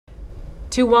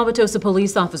Two Wauwatosa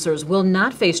police officers will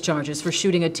not face charges for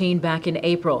shooting a teen back in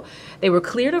April. They were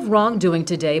cleared of wrongdoing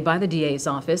today by the DA's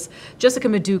office. Jessica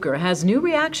Maduker has new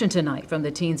reaction tonight from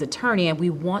the teen's attorney, and we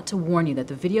want to warn you that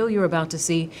the video you're about to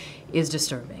see is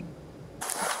disturbing.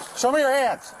 Show me your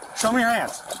hands. Show me your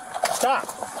hands. Stop.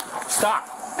 Stop.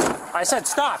 I said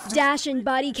stop. Dash and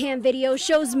body cam video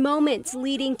shows moments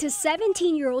leading to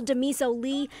 17-year-old Demiso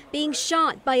Lee being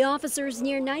shot by officers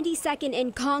near 92nd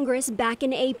and Congress back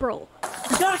in April.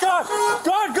 You got a gun!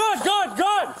 Gun! Gun! Gun!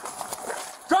 Gun!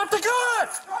 Drop the gun!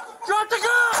 Drop the gun!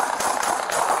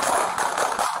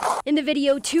 In the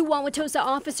video, two Wauwatosa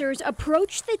officers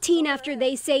approached the teen after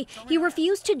they say he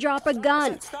refused to drop a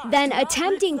gun, then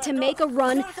attempting to make a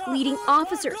run, leading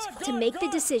officers to make the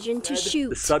decision to shoot.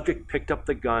 The subject picked up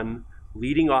the gun,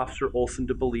 leading Officer Olson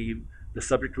to believe the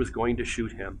subject was going to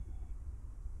shoot him.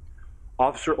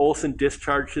 Officer Olson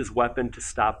discharged his weapon to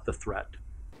stop the threat.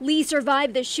 Lee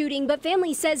survived the shooting, but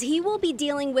family says he will be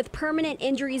dealing with permanent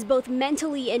injuries both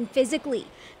mentally and physically.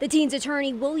 The teen's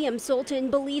attorney, William Sultan,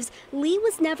 believes Lee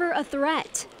was never a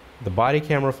threat. The body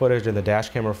camera footage and the dash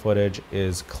camera footage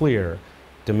is clear.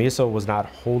 Demiso was not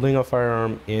holding a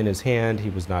firearm in his hand.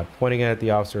 He was not pointing it at the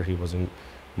officer. He wasn't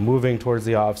moving towards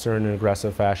the officer in an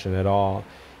aggressive fashion at all.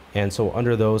 And so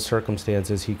under those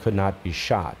circumstances, he could not be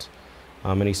shot.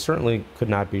 And he certainly could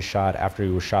not be shot after he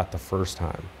was shot the first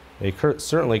time. He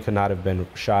certainly could not have been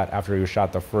shot after he was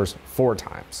shot the first 4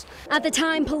 times. At the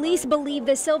time, police believe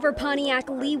the silver Pontiac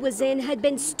Lee was in had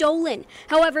been stolen.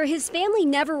 However, his family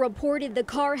never reported the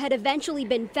car had eventually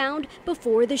been found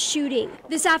before the shooting.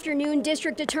 This afternoon,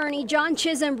 District Attorney John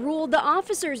Chisholm ruled the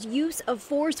officer's use of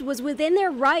force was within their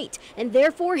right, and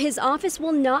therefore his office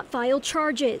will not file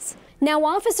charges. Now,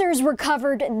 officers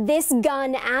recovered this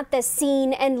gun at the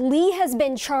scene, and Lee has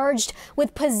been charged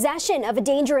with possession of a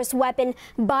dangerous weapon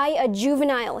by a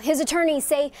juvenile. His attorneys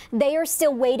say they are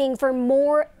still waiting for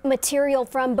more material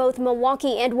from both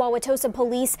Milwaukee and Wauwatosa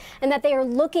police, and that they are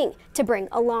looking to bring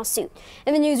a lawsuit.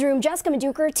 In the newsroom, Jessica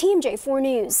Maduker, TMJ4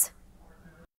 News.